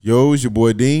Yo, it's your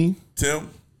boy Dean. Tim.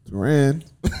 Duran.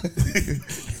 And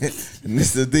this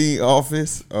is the Dean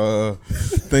office.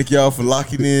 Thank y'all for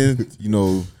locking in,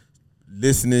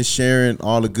 listening, sharing,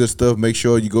 all the good stuff. Make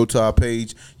sure you go to our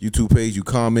page, YouTube page, you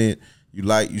comment, you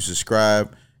like, you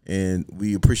subscribe, and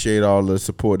we appreciate all the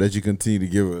support that you continue to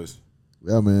give us.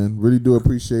 Yeah, man. Really do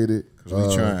appreciate it. Cause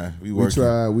we trying. We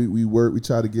working. We work. We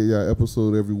try to get y'all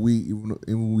episode every week, even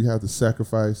when we have to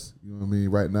sacrifice. You know what I mean?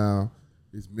 Right now,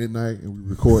 it's midnight and we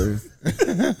recording.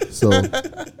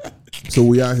 So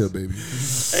we out here, baby.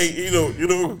 Hey,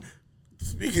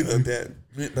 speaking of that,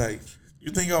 midnight,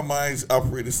 you think our minds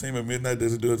operate the same at midnight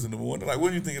as it does in the morning? Like, what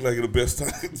do you think is like the best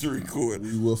time to record?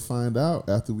 We will find out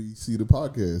after we see the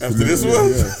podcast. After this one?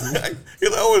 Yeah.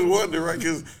 Because I always wonder, right?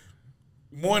 Because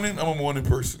morning, I'm a morning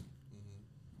person.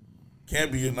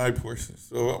 Can't be a night person.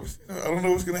 So I don't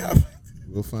know what's going to happen.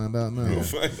 We'll find out now. We'll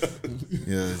find out.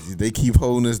 Yeah, they keep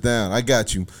holding us down. I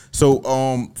got you. So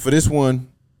for this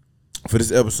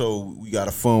episode, we got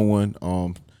a fun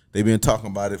one. They've been talking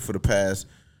about it for the past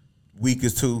week or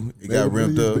two. It got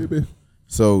ramped up. Baby.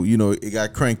 So, it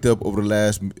got cranked up over the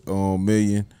last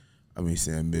million.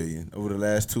 Over the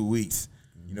last 2 weeks.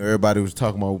 Everybody was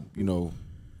talking about,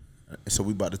 so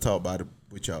we about to talk about it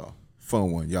with y'all. Fun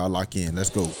one. Y'all lock in. Let's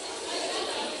go.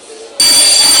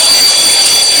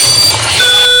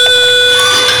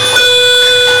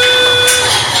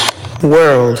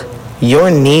 World, you're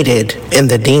needed in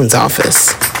the dean's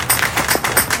office.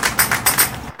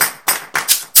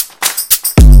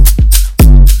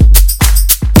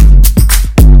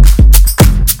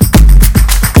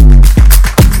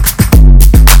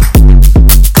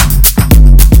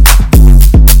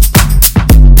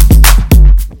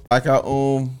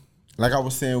 Like I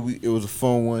was saying, it was a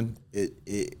fun one.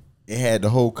 It had the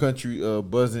whole country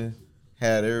buzzing,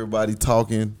 had everybody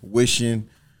talking, wishing.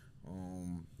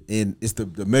 And it's the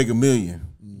Mega Million.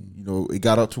 It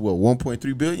got up to what,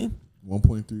 1.3 billion?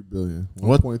 1.3 billion.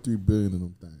 1.3 billion of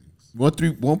them things.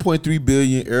 1.3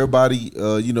 billion. Everybody,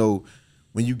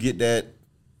 when you get that,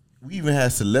 we even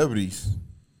had celebrities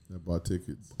that bought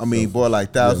tickets. I mean, bought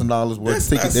like $1,000 worth of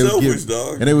tickets. They selfish,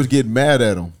 dog. And they was getting mad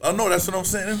at them. I know, that's what I'm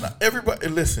saying. It's not everybody,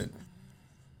 listen,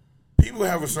 people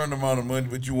have a certain amount of money,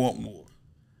 but you want more.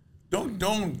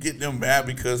 Don't get them mad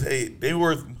because, hey, they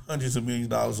worth hundreds of millions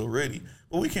of dollars already.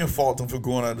 But we can't fault them for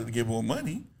going out there to get more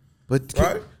money. But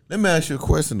right? Let me ask you a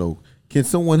question though. Can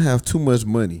someone have too much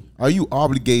money? Are you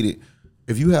obligated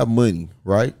if you have money,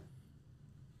 right?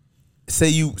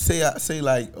 Say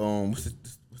like Elon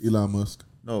Musk.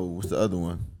 No, what's the other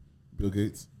one? Bill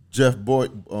Gates. Jeff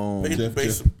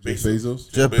Bezos.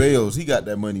 Jeff Bezos. He got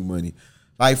that money.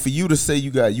 Like for you to say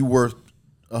you worth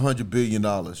 $100 billion,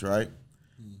 right?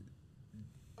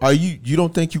 Are you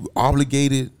don't think you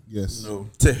obligated? Yes. No.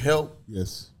 To help?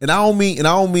 Yes. And when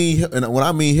I mean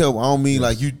help, I don't mean yes.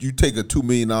 Like you take a $2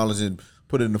 million and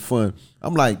put it in the fund.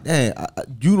 I'm like, dang,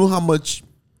 you know how much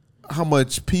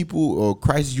people or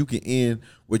crisis you can end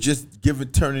with just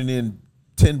turning in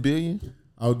 $10 billion?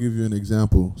 I'll give you an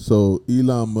example. So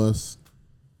Elon Musk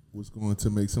was going to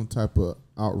make some type of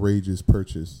outrageous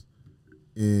purchase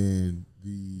in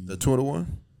the Twitter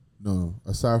one? No,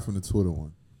 aside from the Twitter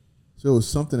one. So it was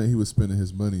something that he was spending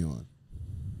his money on.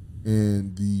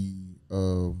 And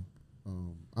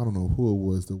I don't know who it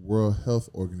was, the World Health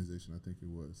Organization, I think it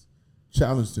was,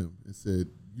 challenged him and said,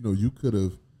 you could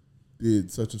have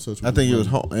did such and such. I think it was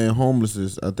and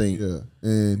homelessness, I think. Yeah.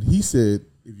 And he said,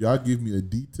 if y'all give me a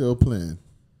detailed plan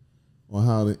on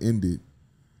how to end it,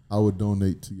 I would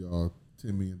donate to y'all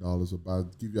 $10 million or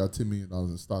give y'all $10 million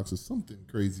in stocks or something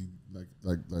crazy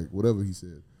like whatever he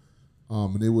said.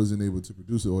 And they wasn't able to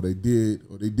produce it, or they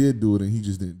did do it and he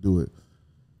just didn't do it.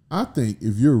 I think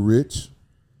if you're rich,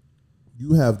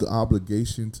 you have the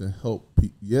obligation to help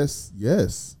people. Yes.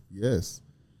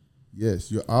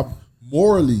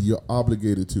 Morally, you're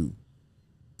obligated to.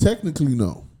 Technically,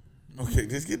 no. Okay,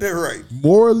 just get that right.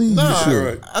 Morally, you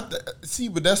should. Right. See,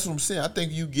 but that's what I'm saying. I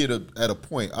think you get at a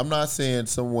point. I'm not saying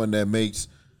someone that makes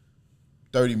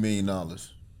 $30 million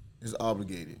is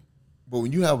obligated. But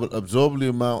when you have an absorbable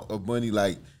amount of money,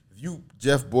 like if you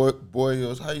Jeff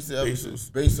Bezos, how you say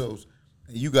Bezos,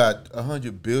 and you got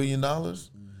 $100 billion,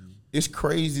 it's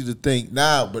crazy to think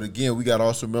now. But again, we got to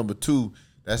also remember too,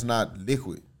 that's not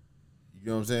liquid. You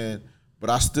know what I'm saying? But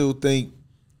I still think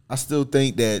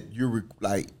that you're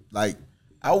like I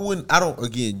don't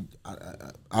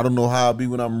know how I'll be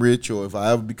when I'm rich, or if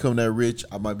I ever become that rich,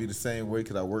 I might be the same way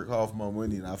because I work hard for my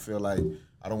money and I feel like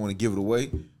I don't want to give it away.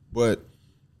 But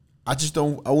I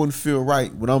wouldn't feel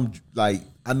right when I'm like,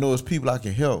 I know it's people I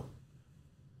can help.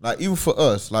 Like even for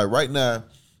us, like right now,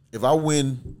 if I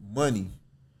win money,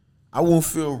 I won't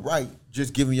feel right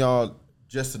just giving y'all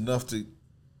just enough to.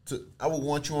 I would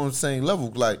want you on the same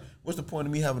level. Like, what's the point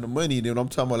of me having the money? And then I'm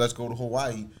talking about let's go to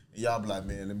Hawaii, and y'all be like,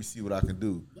 man, let me see what I can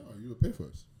do. No, you would pay for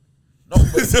us. No,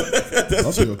 but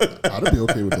I'd be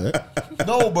okay with that.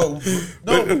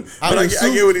 I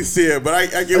get what he said. But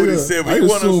I get what he said. But I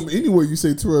you assume anywhere you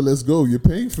say Terrell, let's go, you're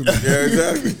paying for me. Yeah,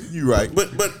 exactly. You're right.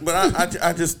 But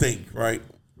I just think, right.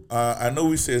 I know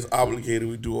we say it's obligated.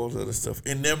 We do all this other stuff.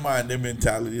 In their mind, their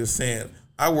mentality is saying,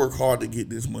 I work hard to get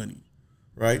this money.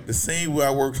 Right? The same way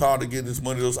I worked hard to get this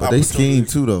money, those But they scheme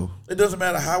too, though. It doesn't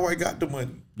matter how I got the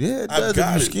money. Yeah, it does.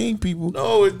 If you scheme people.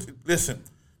 No, listen.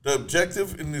 The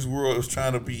objective in this world is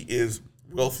trying to be as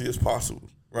wealthy as possible,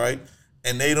 right?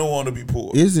 And they don't want to be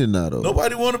poor. Is it not, though?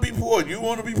 Nobody want to be poor. You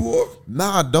want to be poor?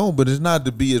 Nah, I don't. But it's not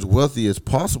to be as wealthy as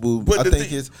possible. But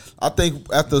I think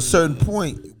after a certain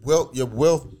point, your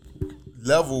wealth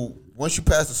level. Once you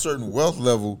pass a certain wealth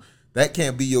level, that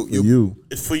can't be your you.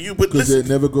 It's for you, but because listen. it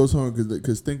never goes home.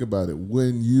 Because think about it.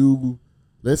 When you,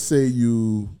 let's say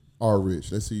you are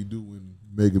rich. Let's say you do win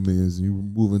Mega Millions and you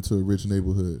move into a rich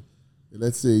neighborhood.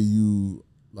 Let's say you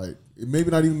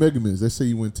maybe not even Mega Millions. Let's say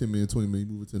you win 10 million, 20 million,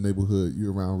 you move into a neighborhood,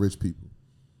 you're around rich people.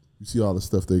 You see all the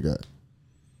stuff they got.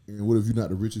 And what if you're not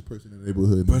the richest person in the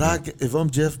neighborhood? But if I'm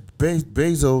Jeff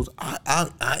Bezos, I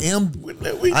am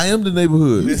the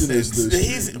neighborhood.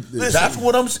 That's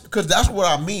what I'm, because that's what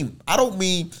I mean. I don't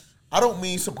mean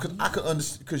some, because I can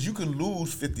understand, because you can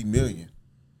lose 50 million.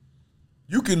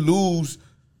 You can lose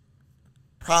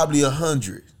probably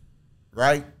 100,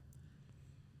 right?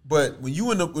 But when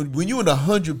you in the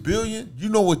 100 billion, you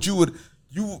know what you would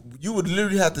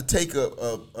literally have to take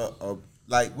a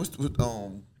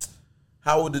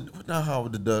Howard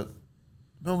the Duck.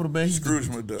 Remember the man? Scrooge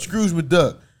McDuck. Scrooge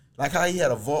McDuck. Like how he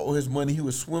had a vault with his money, he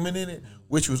was swimming in it,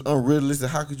 which was unrealistic.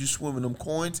 How could you swim in them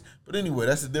coins? But anyway,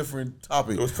 that's a different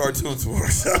topic. It was cartoons for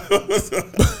us.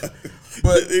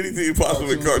 But anything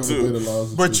possible in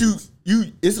cartoons. But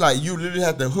it's like you literally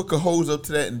have to hook a hose up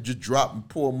to that and just drop and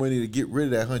pour money to get rid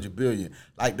of that 100 billion.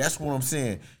 Like that's what I'm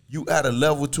saying. You at a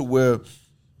level to where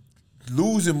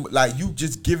losing, like you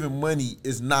just giving money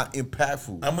is not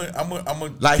impactful. I'm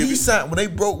like he signed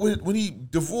when he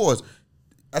divorced.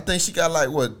 I think she got like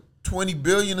what 20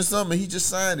 billion or something. He just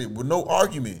signed it with no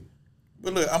argument.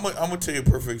 But look, I'm gonna tell you a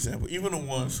perfect example. Even the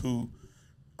ones who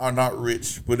are not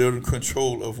rich, but they're in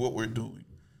control of what we're doing,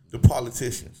 the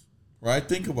politicians, right?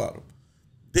 Think about them.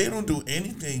 They don't do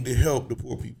anything to help the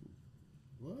poor people.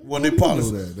 What? When they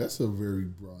policy, that's a very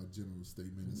broad general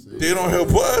statement to say. They don't help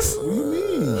us. What do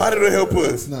you mean? How do they help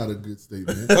us? That's not a good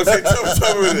statement. Okay,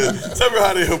 tell me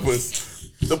how they help us.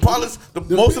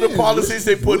 Most of the policies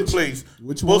they put in place.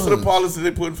 Most of the policies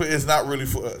they put in place is not really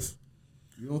for us.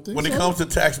 You don't think when so? it comes to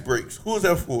tax breaks, who is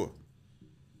that for?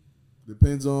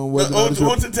 Depends on what.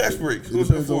 What's the tax breaks? Who's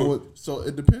that for? So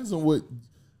it depends on what.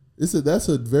 That's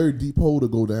a very deep hole to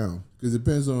go down because it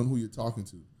depends on who you're talking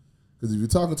to. Because if you're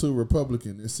talking to a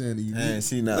Republican, they're saying that you need.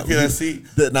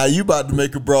 Now you about to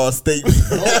make a broad statement.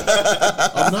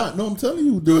 I'm not. No, I'm telling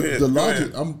you the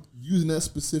logic. I'm using that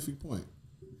specific point.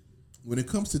 When it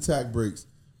comes to tax breaks,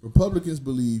 Republicans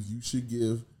believe you should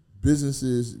give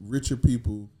businesses, richer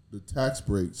people, the tax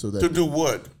break so that to do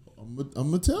what? I'm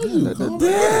gonna tell you. To do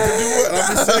what?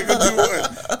 I'm just saying, do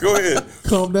what? Go ahead.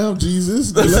 Calm down,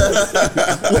 Jesus.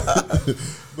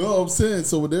 No, I'm saying.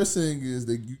 So what they're saying is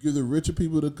that you give the richer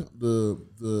people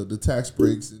the tax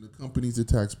breaks and the companies the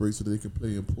tax breaks so that they can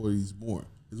pay employees more.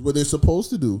 Is what they're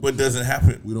supposed to do. But it doesn't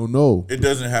happen. We don't know. It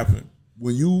doesn't happen.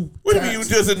 When you what do you mean you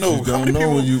doesn't know? How many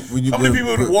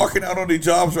people are walking out on their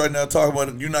jobs right now talking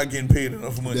about you're not getting paid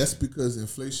enough money? That's because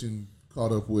inflation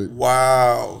caught up with.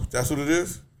 Wow, that's what it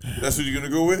is. That's what you're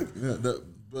gonna go with. Yeah,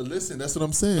 but listen, that's what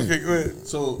I'm saying. Okay, go ahead.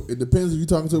 So it depends if you're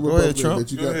talking to a Republican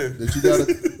that you got.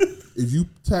 If you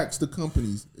tax the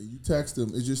companies and you tax them,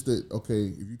 it's just that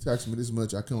okay. If you tax me this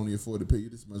much, I can only afford to pay you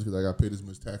this much because I got to pay this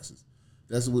much taxes.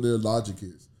 That's what their logic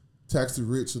is. Tax the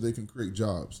rich so they can create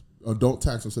jobs. Or don't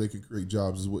tax them so they can create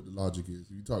jobs is what the logic is.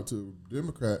 If you talk to a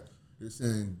Democrat, they're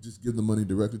saying just give the money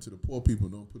directly to the poor people.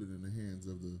 Don't put it in the hands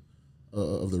of the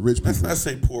rich people. Let's not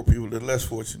say poor people. They're less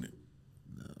fortunate.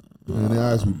 Man, their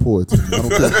eyes be poor too. I don't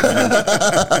care.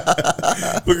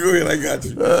 But go ahead, I got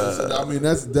you. I mean,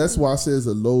 that's why I say it's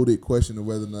a loaded question of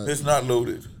whether or not it's not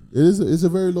loaded. It's a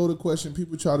very loaded question.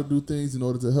 People try to do things in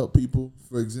order to help people.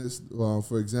 For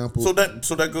example. So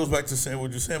that goes back to saying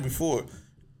what you're saying before.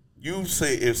 You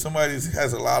say if somebody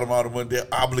has a lot amount of money, they're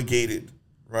obligated,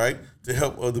 right, to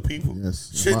help other people.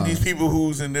 Yes. Shouldn't these people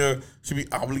who's in there should be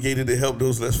obligated to help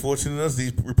those less fortunate than us,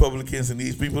 these Republicans and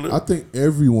these people? I think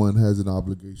everyone has an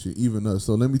obligation, even us.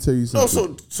 So let me tell you No,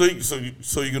 something. so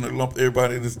you're gonna lump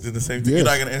everybody in the same thing. Yes. You're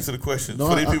not gonna answer the question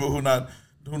for these people who not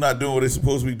doing what they're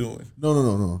supposed to be doing.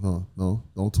 No.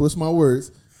 Don't twist my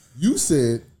words. You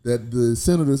said that the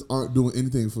senators aren't doing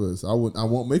anything for us. I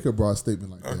won't make a broad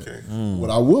statement like that. Okay.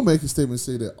 What I will make a statement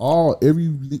say that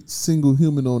every single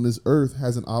human on this earth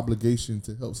has an obligation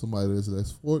to help somebody that's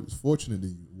less fortunate than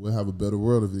you. We'll have a better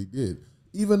world if they did.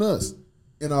 Even us,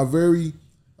 in our very,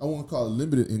 I won't call it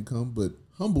limited income, but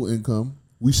humble income,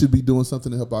 we should be doing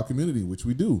something to help our community, which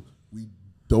we do. We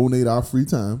donate our free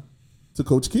time to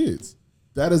coach kids.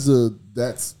 That's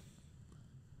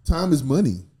time is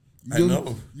money. You know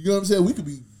what I'm saying? We could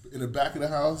be in the back of the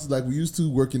house like we used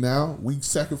to, working out. We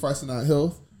sacrificing our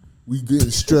health. We getting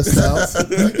stressed out.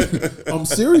 I'm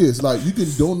serious. Like, you can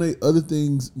donate other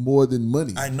things more than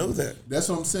money. I know that. That's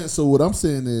what I'm saying. So what I'm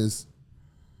saying is,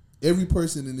 every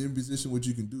person in any position, what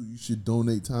you can do, you should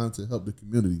donate time to help the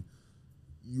community.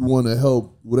 You want to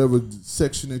help whatever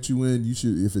section that you in. You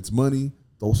should, if it's money,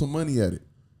 throw some money at it.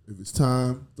 If it's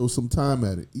time, throw some time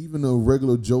at it. Even a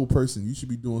regular Joe person, you should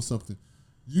be doing something.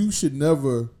 You should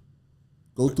never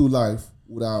go through life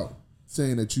without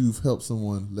saying that you've helped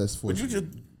someone less fortunate. But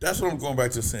that's what I'm going back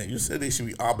to saying. You said they should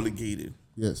be obligated.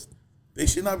 Yes. They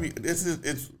should not be.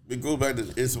 It goes back to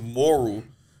it's morally.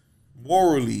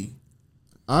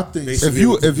 I think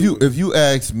if you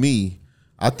ask me,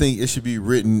 I think it should be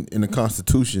written in the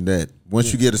Constitution that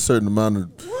once you get a certain amount of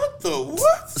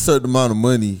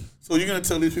money. So you're gonna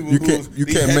tell these people you can't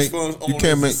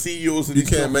make CEOs and you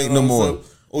can't make no more.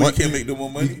 You can't make no more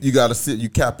money. You gotta you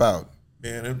cap out.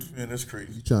 Man, that's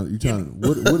crazy. You trying?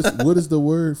 What is the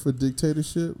word for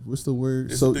dictatorship? What's the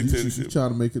word? It's so dictatorship. you trying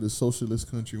to make it a socialist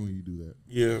country when you do that?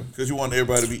 Yeah, because you want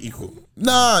everybody to be equal.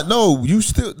 No, you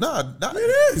still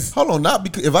It is. Hold on, not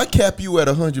because if I cap you at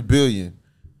 100 billion,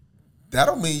 that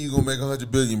don't mean you gonna make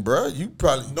 100 billion, bro. You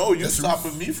probably you're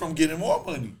stopping me from getting more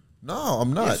money. No,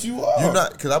 I'm not. Yes, you are. You're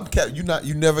not, because I'm capped. You're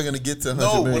never gonna get to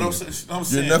 100 billion. No, what I'm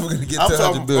saying, you're never gonna get to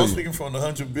 100 billion. I'm speaking from the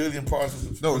 100 billion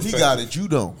parts. No, he got it. You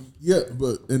don't. Yeah,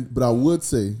 but I would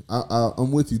say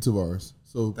I'm with you, Tavares.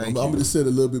 So I'm going to say it a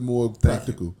little bit more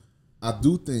practical. I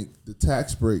do think the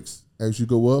tax breaks, as you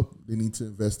go up, they need to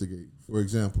investigate. For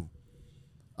example,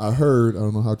 I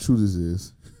don't know how true this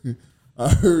is. I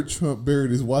heard Trump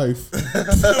buried his wife on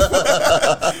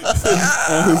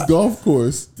his golf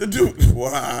course to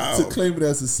claim it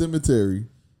as a cemetery,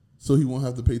 so he won't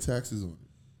have to pay taxes on it.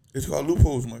 It's called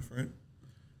loopholes, my friend.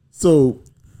 So,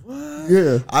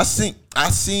 yeah, I seen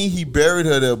he buried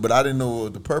her there, but I didn't know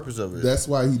the purpose of it. That's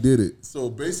why he did it. So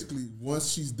basically,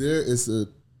 once she's there, it's a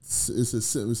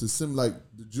like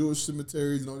the Jewish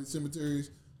cemeteries and all these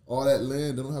cemeteries, all that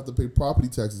land, they don't have to pay property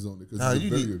taxes on it because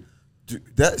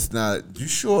that's not. You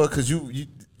sure? Because you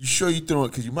sure you throwing?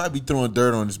 Because you might be throwing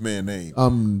dirt on this man's name.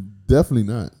 I'm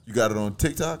definitely not. You got it on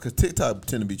TikTok? Because TikTok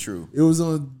tend to be true. It was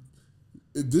on.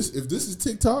 If this is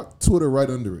TikTok, Twitter right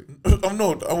under it.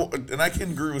 And I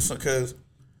can agree with some because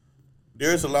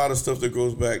there's a lot of stuff that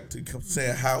goes back to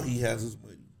saying how he has his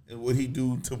money and what he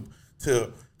do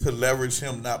to leverage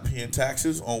him not paying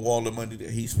taxes on all the money that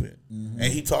he spent. Mm-hmm.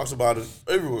 And he talks about it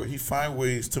everywhere. He finds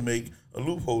ways to make a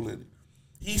loophole in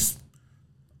it.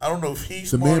 I don't know if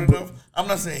he's smart enough. I'm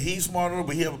not saying he's smart enough,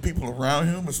 but he have people around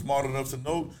him are smart enough to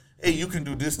know, hey, you can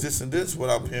do this, this, and this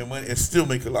without paying money and still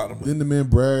make a lot of money. Then the man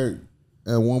bragged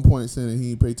at one point saying that he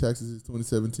didn't pay taxes in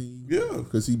 2017. Yeah.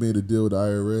 Because he made a deal with the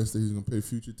IRS that he's going to pay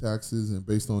future taxes, and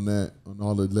based on that, on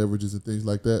all the leverages and things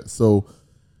like that. So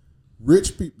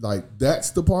rich people, like,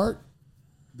 that's the part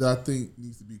that I think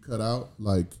needs to be cut out.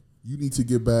 Like, you need to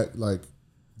get back, like,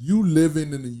 you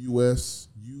living in the U.S.,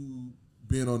 you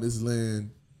being on this land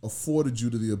afforded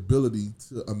you the ability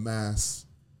to amass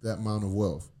that amount of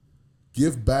wealth.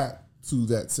 Give back to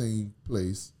that same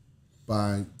place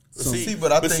by I think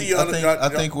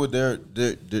what their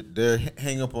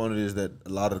hang up on it is that a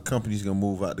lot of the companies gonna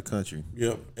move out the country.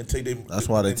 Yep, and that's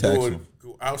why they tax them.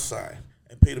 Go outside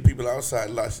and pay the people outside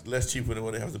less cheaper than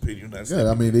what they have to pay the United States.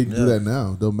 Yeah, I mean they do that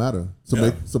now. Don't matter.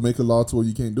 So make a law to where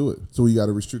you can't do it. So you got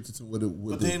to restrict it to what it.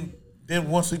 But then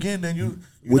once again, you're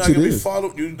not gonna be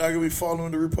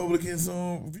following the Republicans'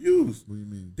 views. What do you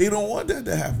mean? They don't want that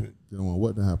to happen. They don't want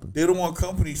what to happen? They don't want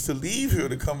companies to leave here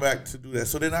to come back to do that.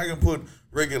 So they're not gonna put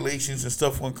regulations and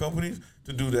stuff on companies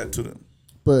to do that to them.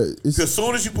 But because as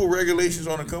soon as you put regulations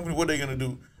on a company, what are they gonna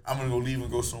do? I'm gonna go leave and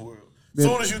go somewhere else. As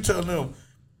soon as you tell them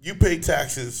you pay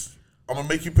taxes I'm gonna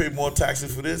make you pay more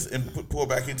taxes for this and pour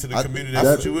back into the community that's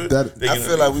what you with. I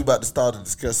feel like we about to start to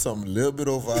discuss something a little bit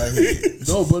over our head.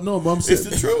 but I'm saying it's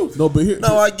the truth. No, but here,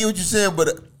 I get what you're saying,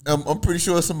 but I'm pretty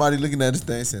sure somebody looking at this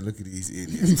thing saying, "Look at these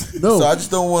idiots." No. So I just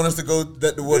don't want us to go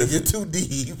that the water get too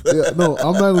deep. I'm not.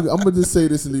 I'm gonna just say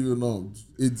this and leave it alone.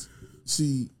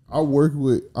 I work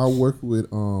with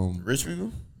Rich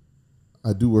people.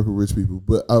 I do work with rich people,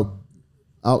 but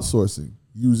outsourcing,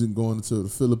 going to the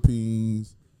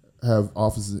Philippines, have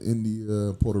offices in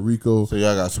India, Puerto Rico. So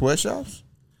y'all got sweatshops?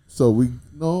 So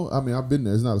I've been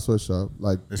there. It's not a sweatshop.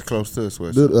 Like It's close to a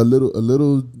sweatshop. a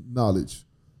little knowledge.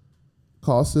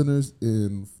 Call centers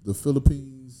in the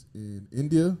Philippines, in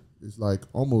India, is like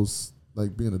almost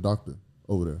like being a doctor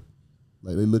over there.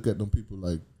 Like they look at them people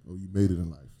like, oh, you made it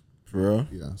in life. For real?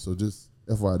 Yeah. So just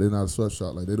FYI, they're not a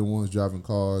sweatshop. Like they're the ones driving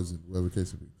cars and whatever the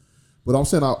case may be. But I'm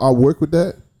saying I work with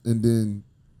that, and then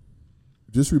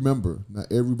just remember, not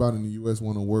everybody in the U.S.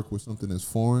 want to work with something that's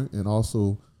foreign, and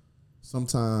also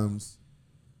sometimes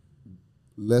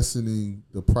lessening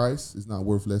the price is not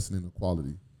worth lessening the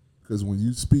quality. Because when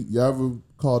you speak, you ever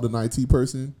called an IT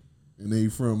person and they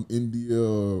from India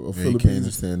or You Philippines, can't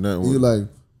understand nothing. and you're like,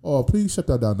 oh, please shut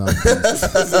that down now.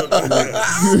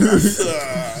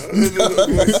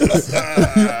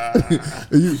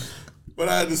 But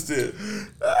I understand.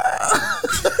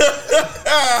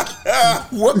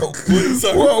 What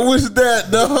was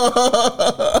that, dog?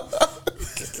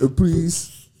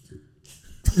 Please.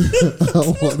 I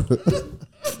wanna.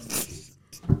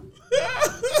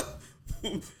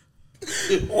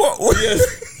 What? Yes,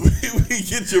 we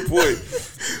get your point.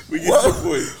 We get your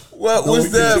point. What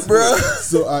was that, bro?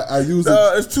 So I use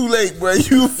it's too late, bro.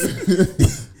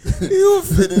 You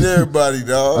offended everybody, I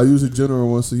dog. use a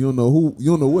general one, so you don't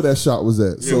know where that shot was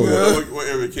at. So Where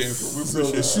area it came from. We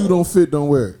appreciate the shoe don't fit, don't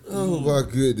wear it. Oh my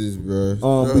goodness, bro.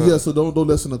 But yeah, so don't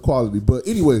lessen the quality. But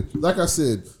anyway, like I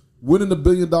said, winning $1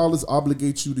 billion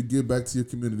obligates you to give back to your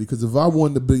community. Because if I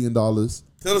won $1 billion,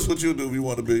 tell us what you do if you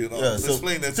want $1 billion. Yeah, so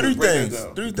explain that. Three break that things.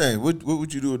 down. Three things. What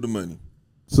would you do with the money?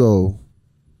 so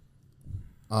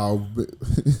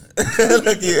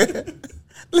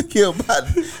Look here, about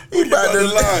to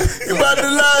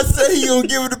lie. Say he gonna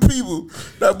give it to people.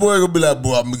 That boy gonna be like,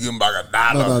 boy, I'm gonna give him back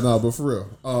 $1. No, but for real,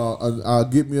 I'll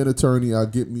get me an attorney. I'll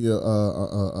get me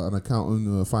an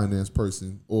accountant, a finance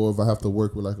person, or if I have to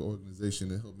work with like an organization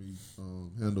to help me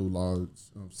handle large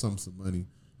sums of money.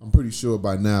 I'm pretty sure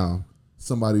by now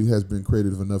somebody has been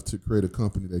creative enough to create a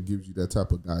company that gives you that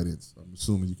type of guidance. I'm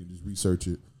assuming you can just research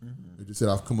it. They just said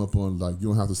I've come up on, like, you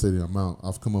don't have to say the amount.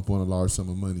 I've come up on a large sum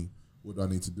of money. What do I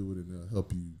need to do with it and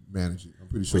help you manage it? I'm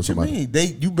pretty sure. What you mean?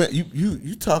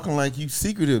 You talking like you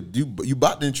secretive? You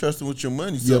about to entrust them with your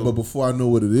money? So. Yeah, but before I know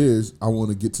what it is, I want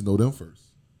to get to know them first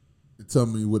and tell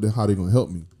me how they're gonna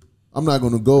help me. I'm not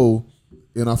gonna go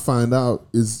and I find out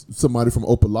is somebody from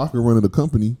Opalaka running the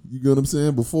company. You get what I'm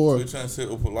saying? Before You're trying to say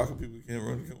Opalaka people can't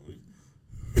run the company.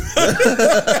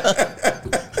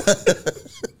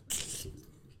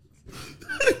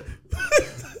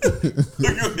 Go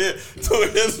ahead. Go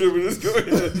ahead, Scribble. Let's go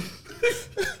ahead.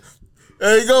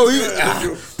 There you go.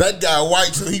 That guy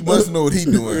white, so he must know what he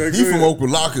doing. He from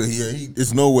Okalaka here.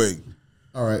 There's no way.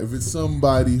 All right, if it's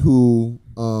somebody who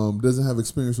doesn't have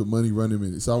experience with money running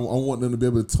it, so I want them to be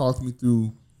able to talk me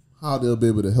through how they'll be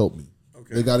able to help me.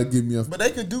 Okay. They got to give me a.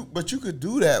 But you could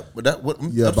do that. But that what?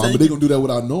 Yeah, but they gonna do that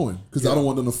without knowing because I don't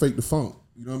want them to fake the funk.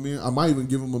 You know what I mean? I might even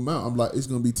give them an amount. I'm like, it's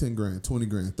gonna be 10 grand, 20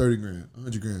 grand, 30 grand,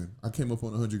 100 grand. I came up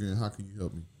on 100 grand. How can you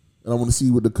help me? And I want to see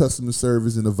what the customer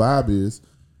service and the vibe is.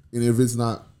 And if it's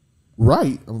not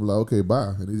right, I'm like, okay,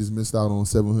 bye. And they just missed out on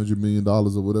 $700 million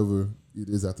or whatever it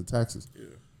is after taxes. Yeah.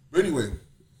 But anyway,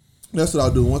 that's what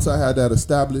I'll do. Once I had that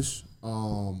established,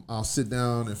 I'll sit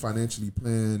down and financially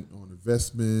plan on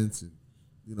investments and,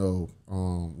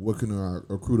 what can I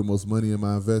accrue the most money in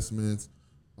my investments.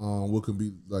 What can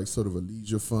be like sort of a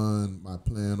leisure fund, my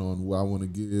plan on what I want to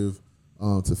give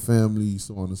to family,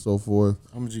 so on and so forth.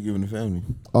 How much you giving the family?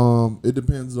 It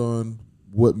depends on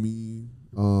what me,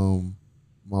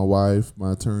 my wife,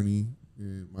 my attorney,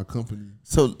 and my company.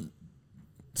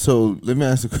 So let me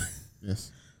ask you.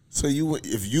 Yes. So you're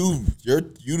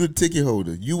the ticket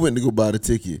holder. You went to go buy the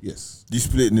ticket. Yes. You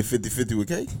splitting it 50-50 with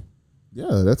Kate?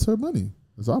 Yeah, that's her money.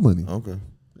 That's our money. Okay.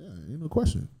 Yeah, ain't no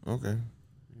question. Okay.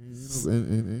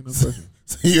 Ain't no question.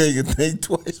 So you ain't gonna think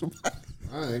twice about it?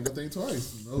 I ain't gonna think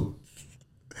twice. No.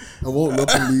 I won't up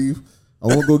and leave. I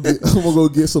won't go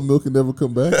get some milk and never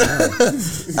come back. Nah.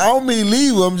 I don't mean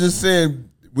leave. I'm just saying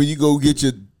when you go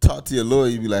talk to your lawyer,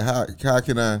 you be like, how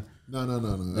can I? No.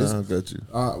 I got you.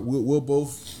 We'll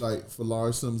both, like, for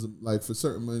large sums, like for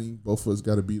certain money, both of us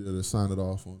got to be there to sign it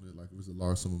off on it. Like if it's a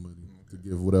large sum of money. to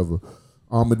give whatever.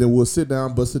 And then we'll sit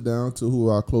down, bust it down to who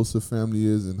our closer family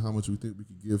is and how much we think we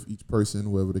could give each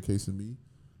person, whatever the case may be.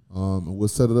 And we'll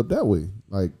set it up that way.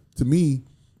 Like, to me,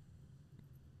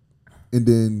 and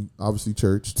then obviously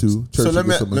church too. Church, so let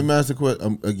me ask the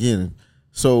question again.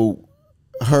 So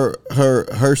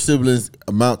her siblings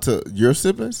amount to your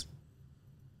siblings?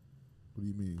 What do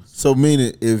you mean? So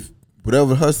meaning if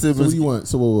whatever her siblings. So what do you want?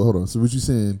 So hold on. So what you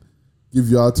saying? Give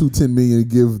y'all 10 million and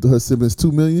give her siblings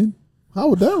 2 million? How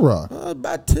would that rock?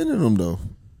 About 10 of them though.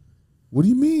 What do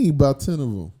you mean about 10 of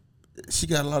them? She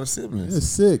got a lot of siblings. Yeah,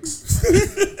 6.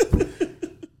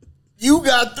 You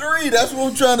got 3. That's what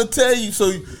I'm trying to tell you.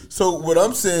 So what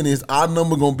I'm saying is our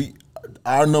number gonna be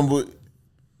our number.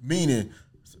 Meaning,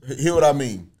 hear what I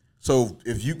mean. So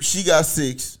if she got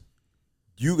 6,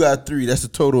 you got 3. That's a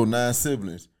total of 9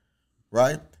 siblings,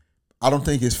 right? I don't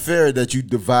think it's fair that you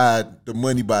divide the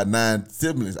money by 9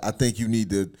 siblings. I think you need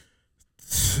to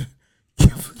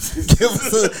give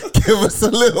us a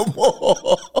little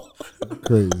more.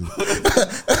 Crazy.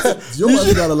 Your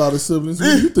mother got a lot of siblings.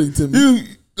 What do you think,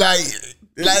 Timmy? I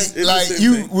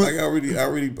already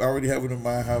have it in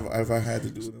mind how if I had to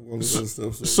do it and all this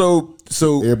other stuff.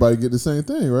 So everybody get the same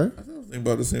thing, right? I think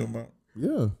about the same amount.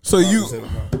 Yeah. So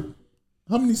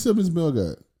how many siblings Mel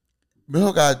got?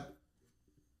 Mel got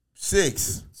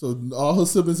 6. So all her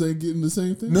siblings ain't getting the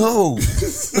same thing? No.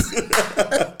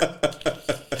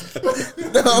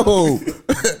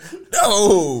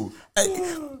 No.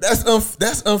 Hey, that's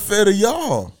unfair to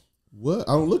y'all. What?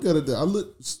 I don't look at it that. I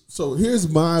look. So here's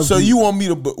my. So you want me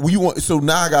to? So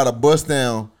now I got to bust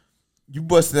down. You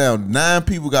bust down 9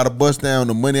 people. Got to bust down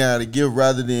the money I had to give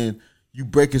rather than you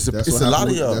break it. It's a lot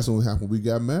of y'all. That's what happened. We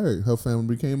got married. Her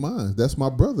family became mine. That's my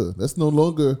brother. That's no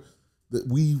longer that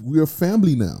we're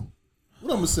family now.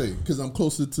 What I'm gonna say? Because I'm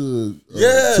closer to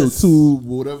to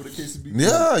whatever the case may be.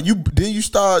 Yeah, you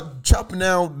start chopping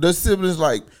down the siblings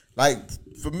like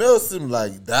for male siblings,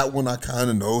 like that one I kind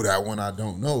of know, that one I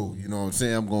don't know. You know what I'm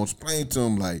saying? I'm gonna explain to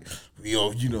them like,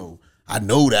 I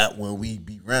know that when we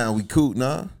be around, we cool.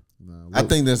 Nah, I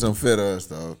think that's unfair to us,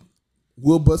 though.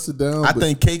 We'll bust it down. I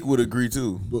think Cake would agree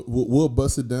too. But we'll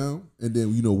bust it down, and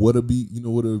then what it'll be. You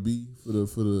know what it'll be for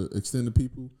the extended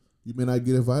people. You may not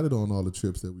get invited on all the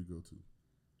trips that we go to.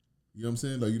 You know what I'm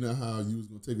saying? Like, you know how you was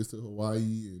gonna take us to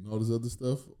Hawaii and all this other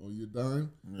stuff on your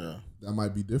dime? Yeah, that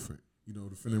might be different. You know,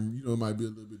 the feeling. It might be a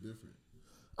little bit different.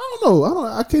 I don't know.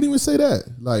 I can't even say that.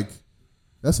 Like,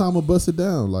 that's how I'm gonna bust it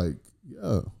down. Like,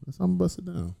 yeah, that's how I'm gonna bust it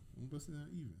down. I'm gonna bust it down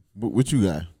even. But what you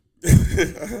got?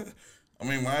 I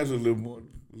mean, mine's a little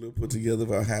put together.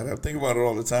 If I think about it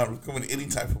all the time. Coming to any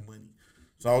type of money,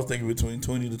 so I was thinking between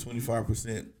 20 to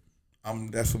 25%.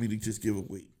 That's for me to just give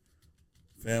away.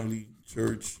 Family,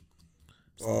 church.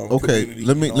 Okay,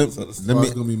 let me.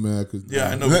 Gonna be mad because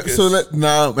I know. So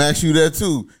I'm ask you that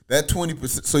too. That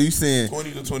 20%. So you saying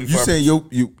 20 to 25%. You saying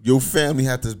your family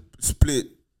have to split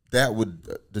that with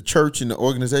the church and the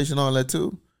organization, all that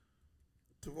too?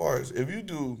 Tavares, if you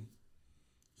do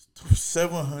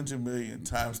 700 million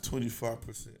times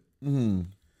 25%,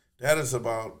 that is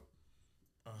about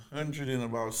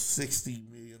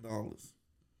 $160 million.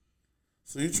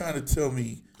 So you're trying to tell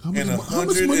me how much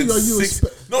money are you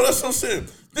expecting? No, that's what I'm saying.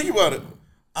 Think about it.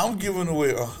 I'm giving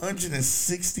away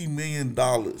 $160 million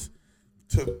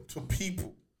to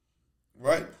people,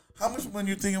 right? How much money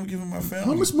do you think I'm giving my family?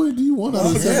 How much money do you want out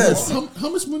of the How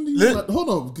much money do you want? Hold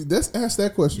on. Let's ask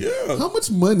that question. Yeah. How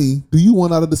much money do you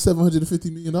want out of the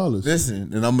 $750 million?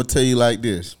 Listen, and I'm going to tell you like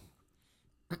this.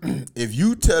 If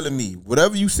you telling me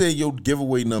whatever you say your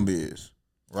giveaway number is,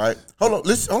 right? Hold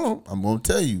on. I'm going to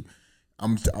tell you.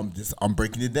 I'm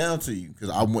breaking it down to you because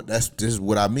this is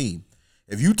what I mean.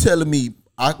 If you telling me,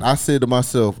 I said to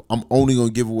myself, I'm only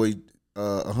gonna give away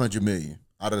 $100 million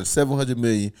out of the $700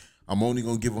 million. I'm only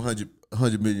gonna give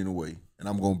 $100 million away, and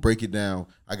I'm gonna break it down.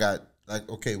 I got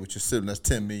with your sibling, that's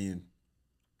 $10 million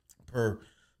per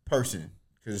person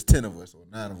because it's 10 of us or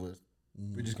 9 of us.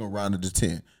 We're just gonna round it to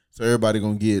 10, so everybody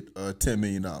gonna get $10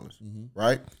 million,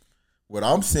 right? What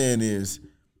I'm saying is,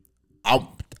 I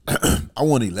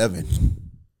want 11.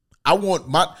 I want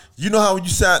you know how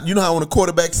when a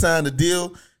quarterback signed a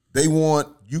deal,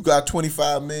 you got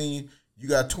 25 million, you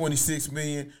got 26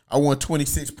 million. I want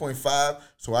 26.5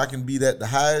 so I can be the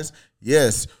highest.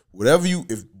 Yes, whatever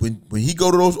when he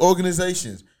go to those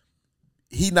organizations,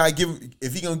 he not giving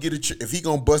if he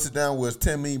gonna bust it down where it's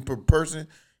 10 million per person,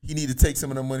 he need to take some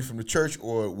of the money from the church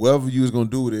or whatever you was gonna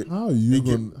do with it. How are you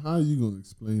gonna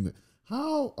explain that?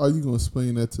 How are you gonna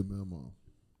explain that to my mom?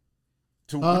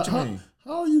 What you mean?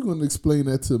 How are you going to explain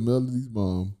that to Melody's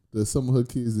mom that some of her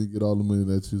kids didn't get all the money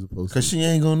that she's supposed to? Because she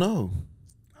ain't going to know.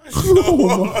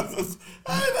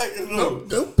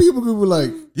 Them people could be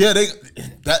like, Yeah, they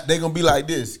gonna be like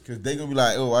this because they gonna be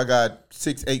like, oh, I got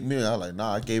 6-8 million. I was like,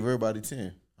 nah, I gave everybody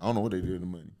 10. I don't know what they did with the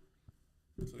money.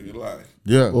 So you lie.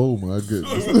 Yeah. oh my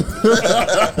goodness.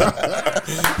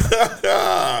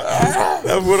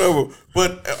 That's whatever.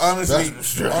 But honestly,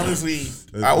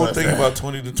 I would think about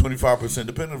 20 to 25%,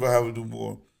 depending if I have to do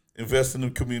more. Invest in the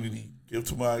community. Give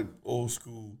to my old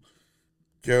school,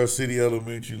 Carroll City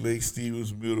Elementary, Lake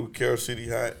Stevens Middle, Carroll City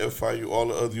High, FIU, all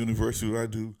the other universities I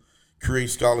do.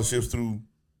 Create scholarships from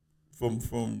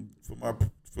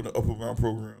the upper round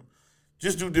program.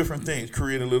 Just do different things.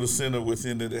 Create a little center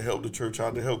within there to help the church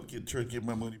out, to help get church get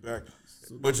my money back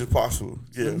as much as possible.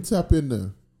 Yeah. Let me tap in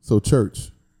there. So church,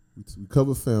 we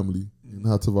cover family, and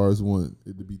how Tavares want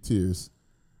it to be tears.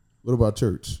 What about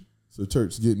church? So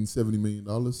church getting $70 million?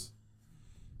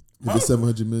 Give it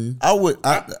 700 million?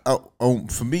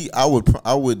 For me, I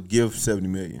would give 70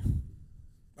 million.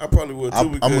 I probably would too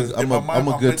because I'm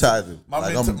a good tither.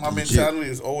 My mentality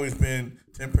has always been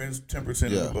 10%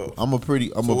 and above.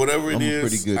 So whatever it is,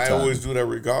 pretty good I tither. always do that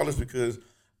regardless because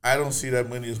I don't see that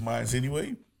money as mine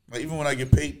anyway. Like even when I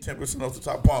get paid 10% off the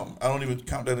top bump, I don't even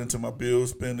count that into my bills,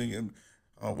 spending, and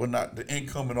whatnot, the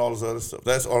income and all this other stuff.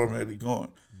 That's automatically gone.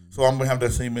 So I'm gonna have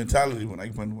that same mentality when I.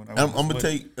 I'm gonna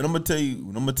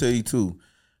tell you too.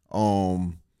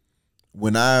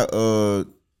 When I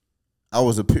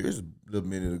was a peer a little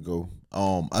minute ago.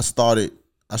 I started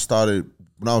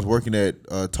when I was working at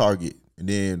Target, and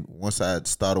then once I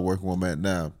started working where I'm at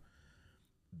now,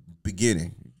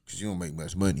 beginning because you don't make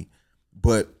much money,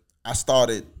 but I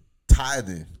started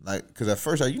tithing, like, because at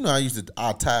first I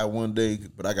tithe one day,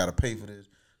 but I gotta pay for this,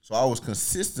 so I was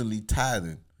consistently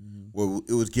tithing. Well,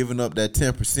 it was giving up that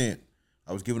 10%.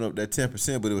 I was giving up that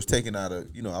 10%, but it was taken out of,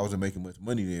 I wasn't making much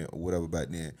money then or whatever back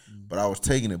then. But I was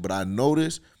taking it. But I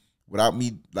noticed without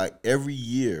me, like every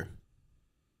year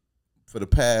for the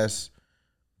past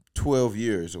 12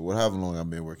 years or however long I've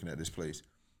been working at this place,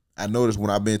 I noticed when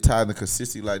I've been tithing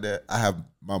consistently like that, I have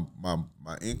my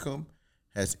income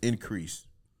has increased.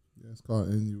 Yeah, it's called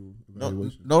annual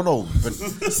evaluation. No. But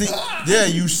see, yeah,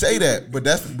 you say that,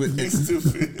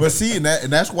 but see, and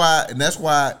that's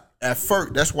why at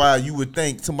first, that's why you would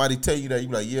think somebody tell you that, you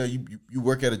like, yeah, you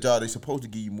work at a job, they supposed to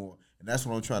give you more, and that's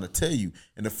what I'm trying to tell you.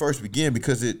 In the first beginning,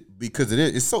 because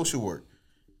it's social work.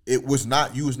 It was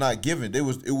not, you was not given. It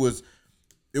was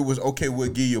okay. We'll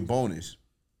give you a bonus,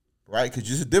 right? Because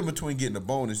there's a difference between getting a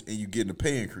bonus and you getting a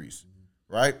pay increase,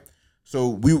 right? So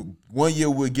 1 year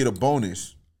we'll get a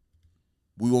bonus.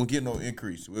 We won't get no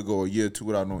increase. We'll go a year or two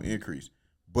without no increase.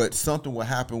 But something will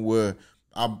happen where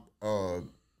they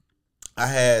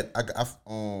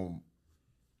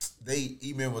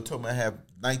emailed me and told me I have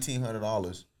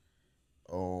 $1,900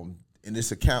 in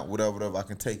this account, whatever, I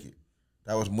can take it.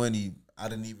 That was money I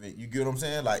didn't even, you get what I'm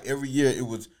saying? Like every year it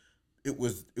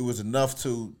was enough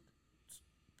to,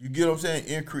 you get what I'm saying,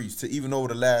 increase to even over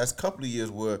the last couple of years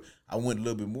where I went a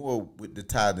little bit more with the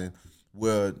tithing,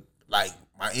 where like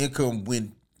my income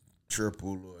went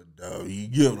triple or you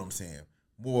get what I'm saying,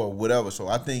 more or whatever. So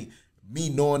I think me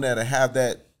knowing that I have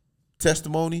that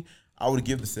testimony, I would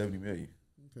give the 70 million.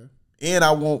 Okay. And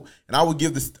I would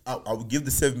give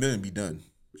the 7 million be done.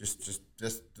 Just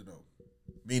to know.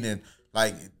 Meaning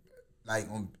like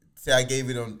say I gave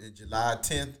it on July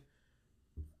 10th.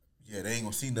 Yeah, they ain't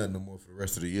gonna see nothing no more for the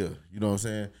rest of the year. You know what I'm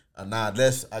saying? Now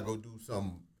unless I go do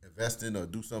some investing or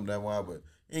do something that while, but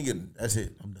ain't getting. That's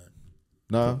it. I'm done.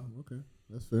 Nah. Okay,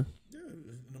 that's fair. Yeah,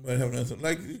 nobody have nothing.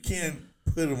 Like you can't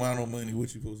put amount of money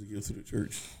what you're supposed to give to the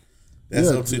church. That's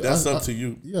up to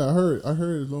you. Yeah, I heard.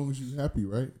 As long as you're happy,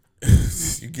 right?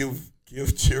 You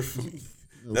give cheerfully.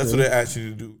 Okay. That's what they ask you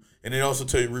to do, and they also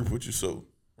tell you reap what you sow.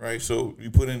 Right. So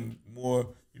you put in more,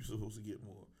 you're supposed to get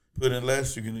more. Put in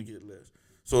less, you're gonna get less.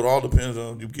 So it all depends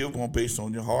on, you give on based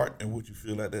on your heart and what you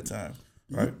feel at that time.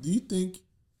 Right? Do you think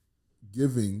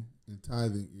giving and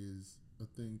tithing is a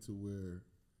thing to where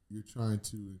you're trying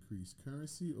to increase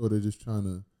currency, or they're just trying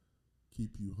to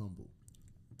keep you humble?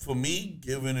 For me,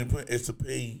 giving and putting, it's to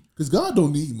pay. Because God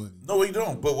don't need money. No, he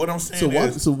don't. But what I'm saying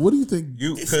is, so what do you think?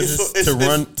 Because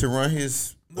to run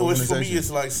his. No, it's for me. It's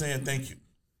like saying thank you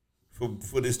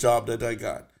for this job that I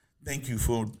got. Thank you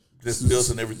for this bills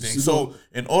and everything. So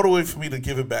in order for me to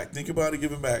give it back, think about it,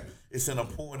 giving back. It's I'm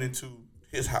pouring into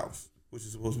his house, which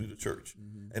is supposed to be the church,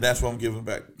 and that's what I'm giving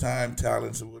back: time,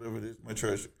 talents, or whatever it is, my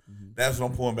treasure. That's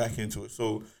what I'm pouring back into it.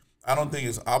 So I don't think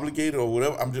it's obligated or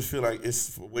whatever. I'm just feel like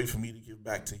it's a way for me to give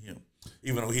back to him,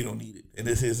 even though he don't need it, and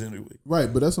it's his anyway.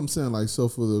 Right, but that's what I'm saying. Like, so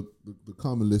for the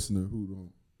common listener who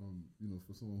don't,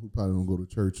 for someone who probably don't go to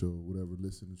church or whatever,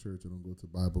 listen to church or don't go to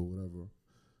Bible or whatever,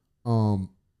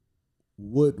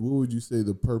 what would you say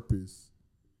the purpose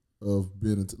of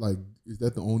being like? Is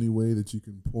that the only way that you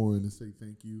can pour in and say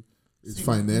thank you? It's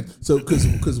financial. So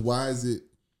because why is it?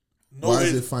 No, why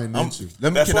is it financial?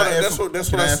 That's what I said.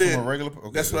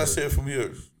 That's what I said from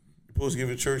yours. You're supposed to give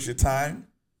your church your time,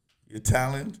 your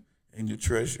talent, and your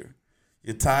treasure.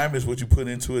 Your time is what you put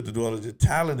into it to do all of it. Your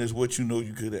talent is what you know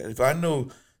you're good at. If I know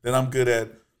that I'm good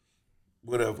at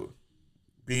whatever,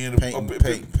 being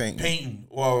painting,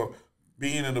 or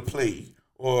being in a play,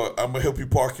 or I'm gonna help you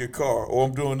park your car, or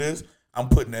I'm doing this, I'm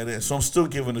putting that in. So I'm still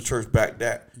giving the church back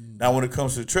that. Now when it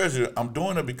comes to the treasure, I'm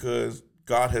doing it because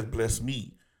God has blessed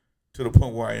me to the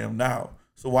point where I am now.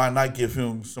 So why not give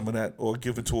him some of that, or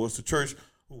give it towards the church,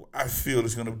 who I feel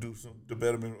is going to do the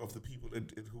betterment of the people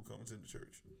who comes in the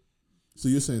church. So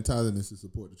you're saying tithing is to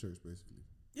support the church, basically?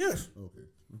 Yes. Okay.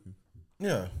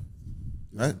 Yeah.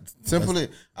 Simply,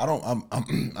 I don't.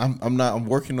 I'm not. I'm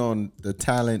working on the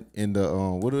talent in the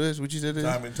what it is? What you said?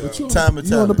 Time and talent. Time and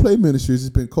You're on talent. the play ministries.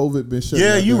 It's been COVID, been shut.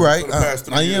 Yeah, you right.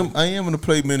 I am. I am in the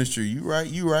play ministry. You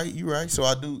right. So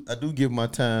I do give my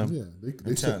time. Yeah,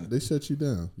 they shut you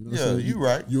down. You know what I'm saying? You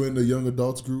right. You in the young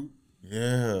adults group.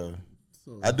 Yeah.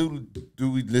 So, I do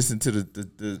we listen to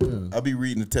the I be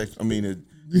reading the text. I mean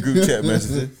the group chat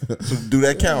messages. So do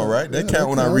that count, right? That count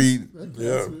when I read.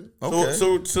 Yeah. Okay.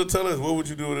 So tell us, what would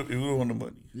you do if you were on the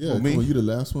money? Yeah, me? you the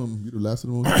last one. You the last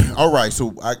one. All right.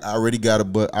 So I already got it,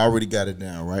 but I already got it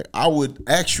down, right? I would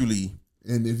actually.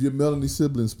 And if you're Melanie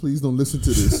siblings, please don't listen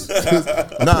to this.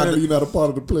 Nah, you're not a part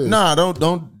of the plan. Nah,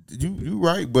 don't. You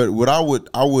right. But what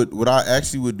I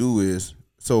actually would do is,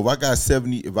 so if I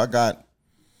got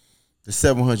the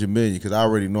 700 million, because I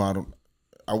already know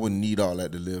I wouldn't need all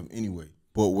that to live anyway.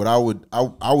 But what I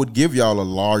would give y'all a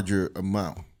larger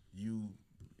amount.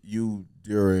 You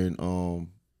during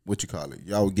what you call it?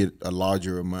 Y'all would get a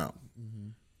larger amount,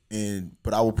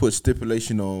 but I would put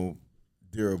stipulation on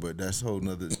Dira, but that's a whole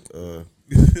nother.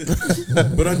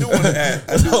 But I do want to add.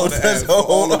 I do want to add for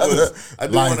all of us. I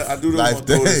do want to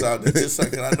throw this out there just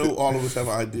like I know all of us have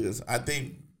ideas. I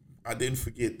think I didn't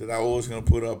forget that I was going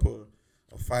to put up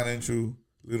a financial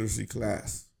literacy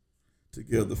class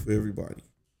together for everybody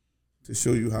to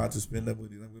show you how to spend that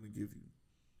money that I'm going to give you,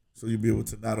 so you'll be able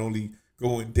to not only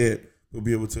go in debt, but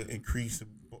be able to increase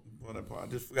on that part. I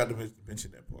just forgot to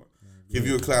mention that part. Give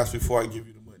you a class before I give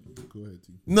you the money. Go ahead,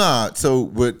 T. Nah, so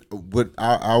what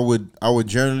I would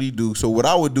generally do. So what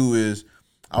I would do is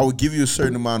I would give you a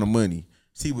certain amount of money.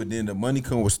 See, but then the money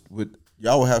comes with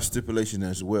y'all will have stipulation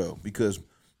as well, because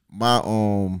my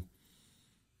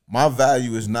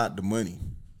value is not the money.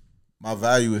 My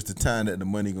value is the time that the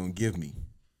money gonna give me,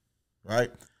 right?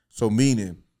 So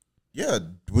meaning, yeah,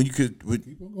 when you could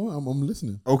Keep on going. I'm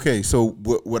listening. Okay, so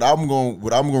what I'm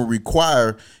gonna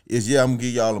require is, yeah, I'm gonna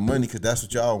give y'all the money because that's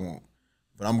what y'all want,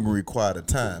 but I'm gonna require the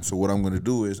time. So what I'm gonna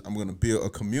do is I'm gonna build a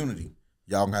community.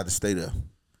 Y'all gonna have to stay there.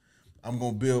 I'm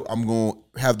gonna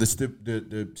have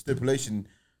the stipulation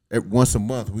once a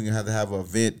month. We're gonna have to have an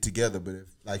event together. But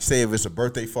if it's a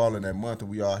birthday fall in that month and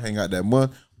we all hang out that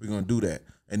month, we're gonna do that.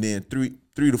 And then three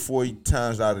to 4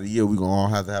 times out of the year, we're gonna all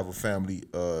have to have a family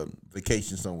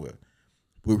vacation somewhere.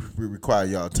 We require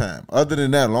y'all time. Other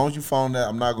than that, as long as you follow that,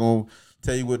 I'm not gonna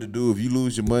tell you what to do. If you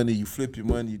lose your money, you flip your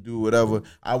money, you do whatever.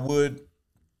 I would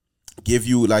give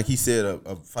you, like he said,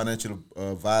 a financial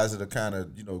advisor to kind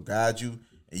of guide you,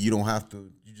 and you don't have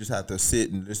to. You just have to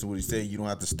sit and listen to what he said. You don't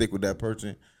have to stick with that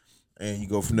person, and you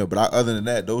go from there. But other than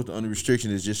that, the only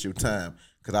restriction is just your time,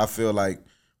 because I feel like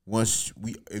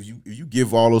if you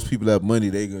give all those people that money,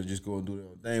 they gonna just go and do their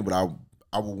own thing. But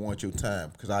I would want your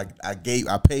time, because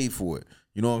I paid for it.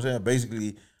 You know what I'm saying?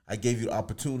 Basically, I gave you the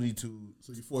opportunity to.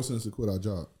 So you forcing us to quit our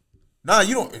job? Nah,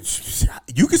 you don't.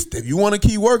 You can if you want to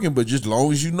keep working, but just as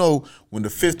long as you know when the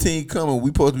 15 come and we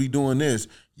supposed to be doing this,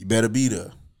 you better be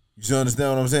there. You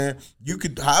understand what I'm saying? You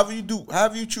could however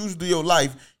you choose to do your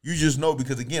life, you just know,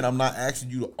 because again, I'm not asking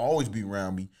you to always be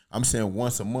around me. I'm saying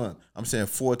once a month. I'm saying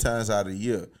 4 times out of the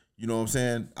year. You know what I'm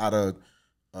saying? Out of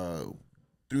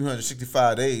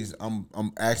 365 days,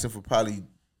 I'm asking for probably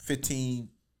 15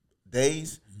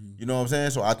 days. You know what I'm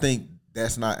saying? So I think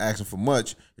that's not asking for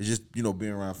much. It's just,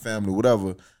 being around family,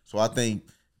 whatever. So I think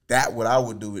that what I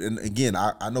would do. And again,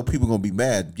 I know people going to be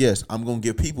mad. Yes, I'm going to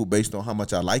give people based on how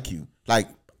much I like you. Like,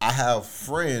 I have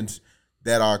friends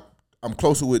that I'm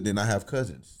closer with than I have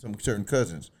cousins, some certain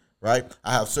cousins, right?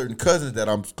 I have certain cousins that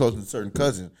I'm closer to certain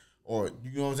cousins. Or,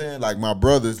 you know what I'm saying? Like, my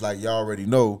brothers, like, y'all already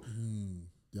know.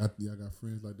 Y'all got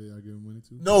friends like that y'all give them money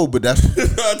to? No, but that's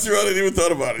I didn't even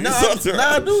thought about it. Nah,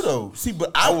 I do though. See, but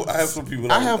I have some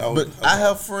people. I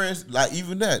have friends like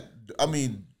even that. I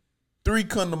mean, 3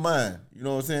 come to mind. You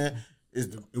know what I'm saying?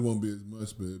 It's It won't be as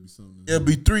much, but it'll be something. it'll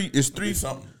be three. It's three.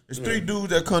 something. It's three dudes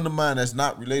that come to mind that's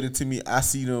not related to me. I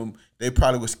see them. They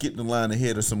probably would skip the line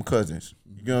ahead of some cousins.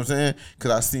 You know what I'm saying?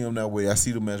 Because I see them that way. I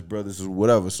see them as brothers or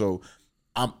whatever. So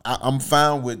I'm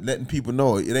fine with letting people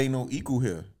know it ain't no equal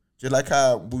here. Just like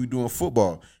how we doing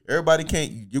football. Everybody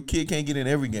can't. Your kid can't get in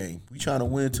every game. We trying to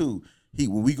win too.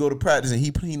 When we go to practice and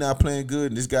he not playing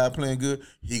good and this guy playing good,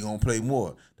 he gonna play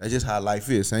more. That's just how life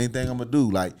is. Same thing I'm gonna do.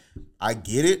 Like I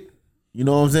get it. You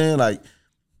know what I'm saying? Like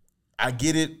I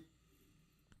get it.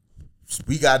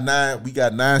 We got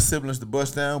nine siblings to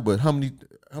bust down, but how many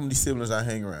siblings I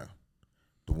hang around?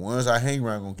 The ones I hang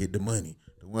around gonna get the money.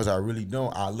 The ones I really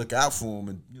don't, I look out for them,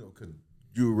 and cause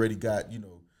you already got, you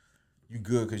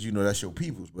good because that's your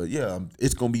peoples. But yeah,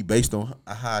 it's gonna be based on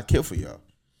how I care for y'all.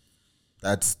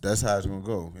 That's how it's gonna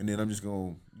go. And then I'm just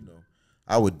gonna,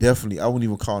 I wouldn't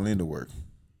even call in to work.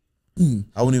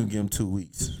 I wouldn't even give them 2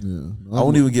 weeks. Yeah, I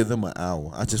wouldn't even give them an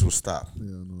hour. I just would stop. Yeah,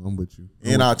 no, I'm with you.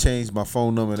 And I'll change my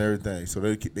phone number and everything, so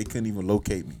they couldn't even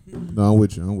locate me. No, I'm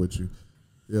with you.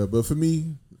 Yeah, but for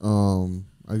me,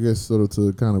 I guess sort of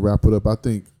to kind of wrap it up, I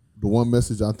think the one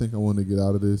message I think I want to get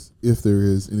out of this, if there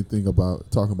is anything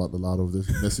about talking about the Lotto, there's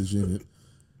a message in it.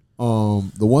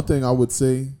 The one thing I would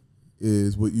say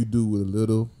is what you do with a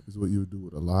little is what you would do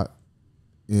with a lot.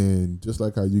 And just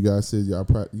like how you guys said, y'all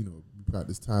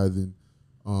practice tithing,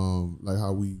 like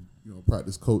how we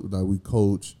practice coach, like we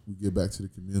coach, we give back to the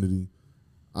community.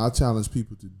 I challenge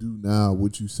people to do now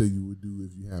what you say you would do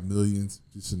if you had millions,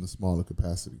 just in a smaller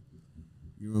capacity.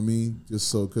 You know what I mean? Just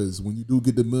so, because when you do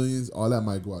get the millions, all that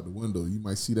might go out the window. You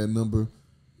might see that number.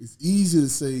 It's easy to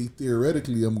say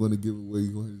theoretically I'm going to give away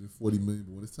 140 million,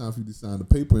 but when it's time for you to sign the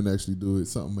paper and actually do it,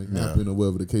 something may happen or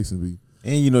whatever the case may be.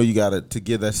 And you gotta, to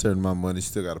get that certain amount of money,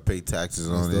 still gotta pay taxes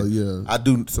on it. Yeah, I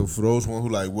do. So for those one who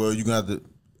like, well, you got to.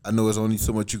 I know it's only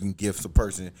so much you can give a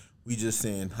person. We just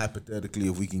saying hypothetically,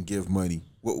 if we can give money,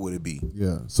 what would it be?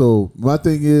 Yeah. So my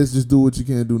thing is just do what you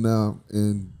can do now,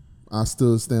 and I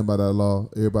still stand by that law.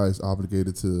 Everybody's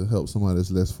obligated to help somebody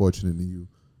that's less fortunate than you.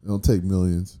 It don't take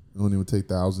millions. It don't even take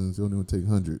thousands. It don't even take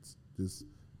hundreds. Just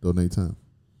donate time.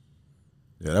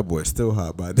 Yeah, that boy's still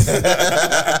hot by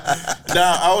that.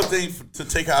 Now, I would think to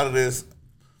take out of this,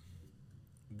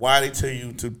 why they tell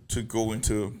you to go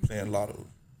into playing Lotto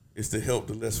is to help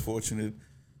the less fortunate,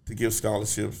 to give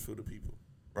scholarships for the people,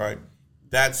 right?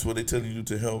 That's what they tell you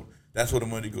to help. That's what the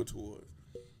money go towards.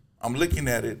 I'm looking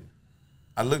at it.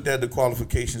 I looked at the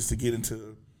qualifications to get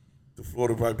into the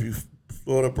Florida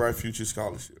Bright Future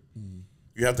Scholarship. Mm-hmm.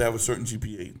 You have to have a certain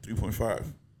GPA,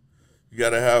 3.5. You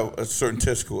got to have a certain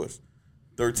test scores,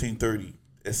 1330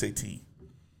 SAT,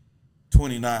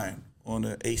 29 on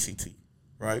the ACT,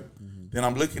 right? Mm-hmm. Then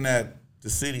I'm looking at the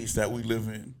cities that we live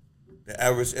in. The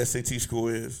average SAT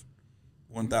score is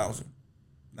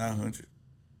 1,900.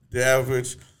 The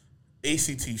average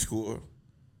ACT score,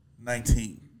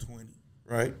 1920,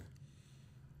 right?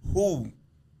 Who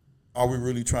are we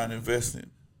really trying to invest in?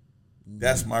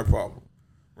 That's my problem,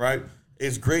 right?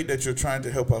 It's great that you're trying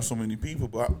to help out so many people,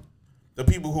 but the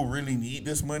people who really need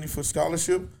this money for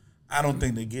scholarship, I don't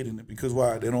think they're getting it. Because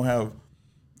why? They don't have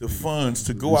the funds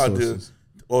to go out there,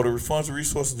 or the funds and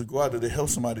resources to go out there to help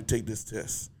somebody take this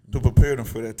test, to prepare them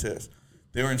for that test.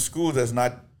 They're in schools that's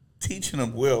not teaching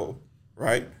them well,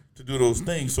 right, to do those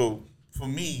things. So for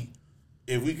me,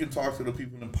 if we can talk to the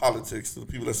people in politics, to the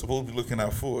people that's supposed to be looking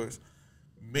out for us,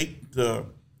 make the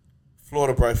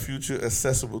Florida Bright Future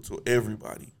accessible to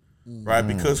everybody, right?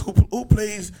 Because who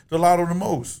plays the Lotto the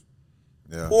most?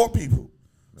 Yeah. Poor people.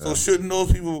 Yeah. So shouldn't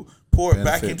those people pour it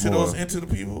back into the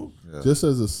people? Yeah. Just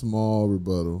as a small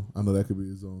rebuttal, I know that could be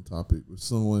his own topic, but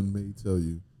someone may tell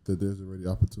you that there's already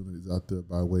opportunities out there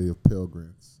by way of Pell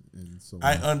Grants. And so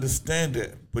I understand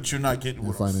that, but you're not getting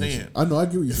what I'm saying. I know, I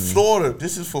get what you're saying. Florida,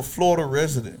 this is for Florida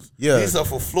residents. Yeah. These are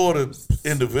for Florida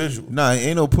individuals. Nah,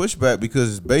 ain't no pushback,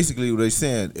 because basically what they're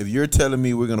saying, if you're telling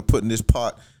me we're going to put in this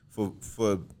pot for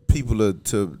people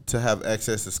to have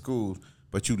access to schools,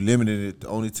 but you limited it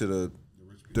only to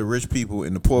the rich people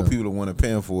and the poor people that want to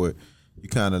pay for it, you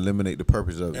kind of eliminate the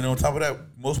purpose of it. And on top of that,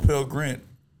 most Pell Grant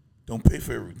don't pay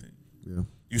for everything. Yeah.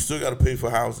 You still got to pay for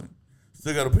housing.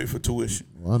 Still got to pay for tuition.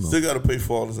 Well, still got to pay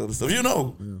for all this other stuff. Yeah.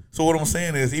 So what I'm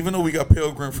saying is, even though we got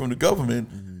Pell Grant from the government,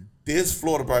 this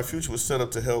Florida Bright Future was set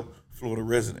up to help Florida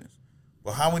residents.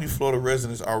 But how many Florida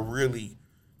residents are really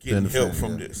getting help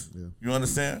from this? Yeah. You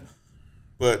understand?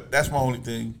 But that's my only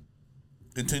thing.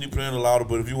 Continue playing the Lotto,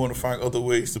 but if you want to find other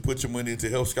ways to put your money into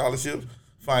health scholarships,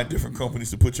 find different companies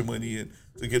to put your money in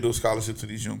to get those scholarships to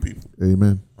these young people.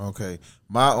 Amen. Okay.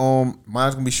 Mine's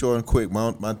gonna be short and quick.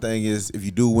 My thing is, if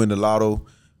you do win the Lotto,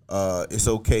 it's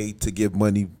okay to give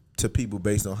money to people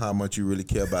based on how much you really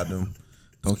care about them.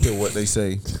 Don't care what they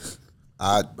say.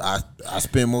 I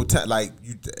spend more time, like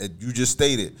you just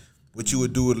stated, what you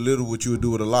would do with a little, what you would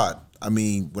do with a lot. I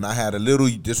mean, when I had a little,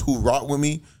 just who rock with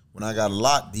me. When I got a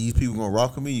lot, these people gonna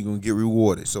rock with me. You're gonna get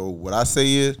rewarded. So what I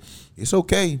say is, it's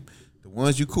okay. The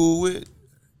ones you cool with,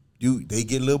 they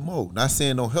get a little more. Not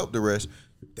saying don't help the rest.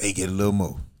 They get a little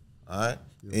more. All right.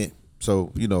 Yeah. And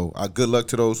so good luck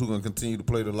to those who gonna continue to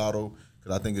play the lotto.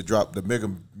 Because I think the mega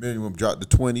minimum dropped to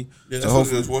 20. Yeah, that's what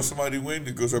it is. Once somebody wins,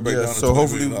 it goes right back down to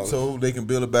 $20 million. So they can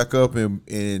build it back up,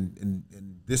 and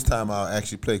this time I'll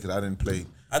actually play because I didn't play.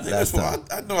 I think that's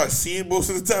what I know. I see it most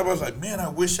of the time. I was like, man, I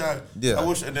wish, and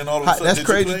then all of a sudden, that's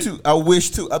crazy too. I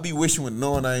wish too. I be wishing with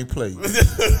knowing I ain't played.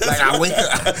 Like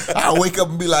I wake up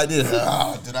and be like this.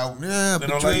 Did I? Yeah,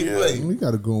 but you ain't play. We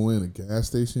gotta go in a gas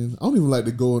station. I don't even like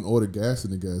to go and order gas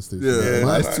in the gas station. Yeah,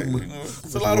 that's too much.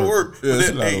 It's a lot of work. Yeah, it's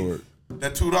a lot of work.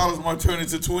 That $2 might turn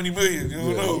into $20 million. You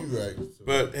don't know. You're right.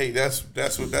 But hey, that's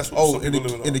what. Oh,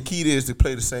 and the key is to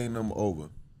play the same number over.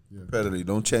 Repetitively.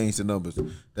 Don't change the numbers.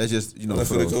 That's just That's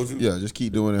what they told you. Yeah, just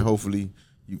keep doing it. Hopefully,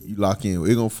 you lock in.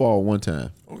 It's gonna fall one time.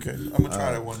 Okay, I'm gonna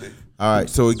try that one day. All right.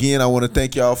 So again, I want to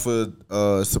thank y'all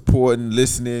for supporting,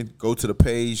 listening. Go to the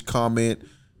page, comment,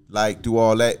 like, do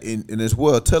all that, and as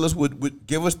well, tell us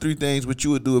give us 3 things what you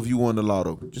would do if you won the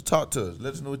lotto. Just talk to us.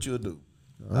 Let us know what you would do.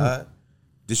 All right.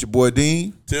 This your boy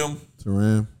Dean. Tim.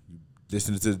 Taram.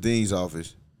 Listening to the Dean's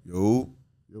office. Yo.